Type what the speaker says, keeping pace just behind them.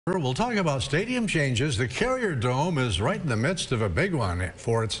We'll talk about stadium changes. The Carrier Dome is right in the midst of a big one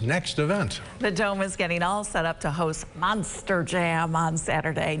for its next event. The Dome is getting all set up to host Monster Jam on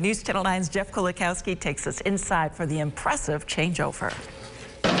Saturday. News Channel 9's Jeff Kulikowski takes us inside for the impressive changeover.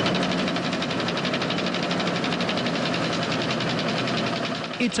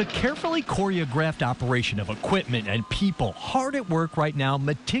 It's a carefully choreographed operation of equipment and people hard at work right now,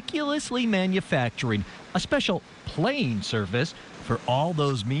 meticulously manufacturing a special playing surface for all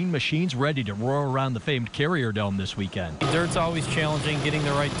those mean machines ready to roar around the famed Carrier Dome this weekend. Dirt's always challenging, getting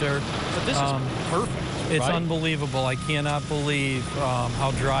the right dirt. But this is perfect. It's right? unbelievable. I cannot believe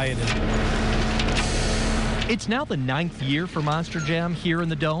how dry it is. It's now the 9th year for Monster Jam here in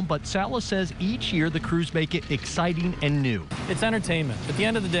the Dome, but Salas says each year the crews make it exciting and new. It's entertainment. At the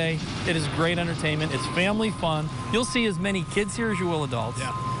end of the day, it is great entertainment. It's family fun. You'll see as many kids here as you will adults.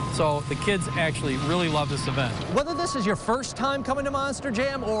 Yeah. So the kids actually really love this event. Whether this is your first time coming to Monster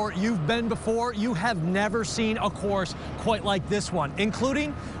Jam or you've been before, you have never seen a course quite like this one,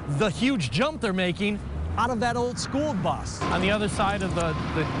 including the huge jump they're making out of that old school bus. On the other side of the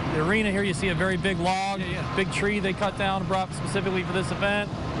arena here, you see a very big log, big tree they cut down and brought specifically for this event.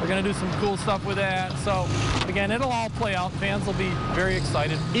 We're going to do some cool stuff with that. So, again, it'll all play out. Fans will be very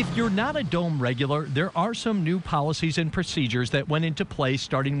excited. If you're not a Dome regular, there are some new policies and procedures that went into place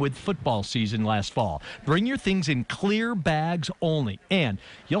starting with football season last fall. Bring your things in clear bags only, and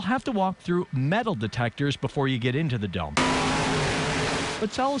you'll have to walk through metal detectors before you get into the Dome.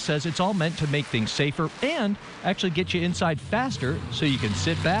 But Salas says it's all meant to make things safer and actually get you inside faster so you can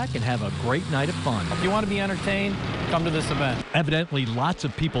sit back and have a great night of fun. If you want to be entertained, come to this event. Evidently, lots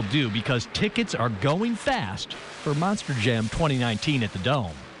of people do because tickets are going fast for Monster Jam 2019 at the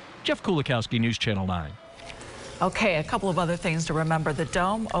Dome. Jeff Kulikowski, News Channel 9. Okay, a couple of other things to remember. The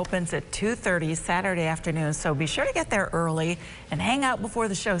Dome opens at 2:30 Saturday afternoon, so be sure to get there early and hang out before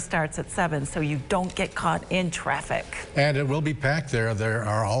the show starts at 7 so you don't get caught in traffic. And it will be packed there. There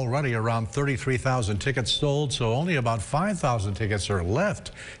are already around 33,000 tickets sold, so only about 5,000 tickets are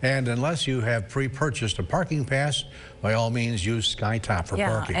left. And unless you have pre-purchased a parking pass, by all means use SkyTop for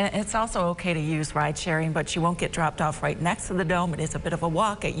parking. And it's also okay to use ride sharing, but you won't get dropped off right next to the Dome. It is a bit of a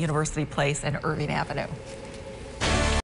walk at University Place and Irving Avenue.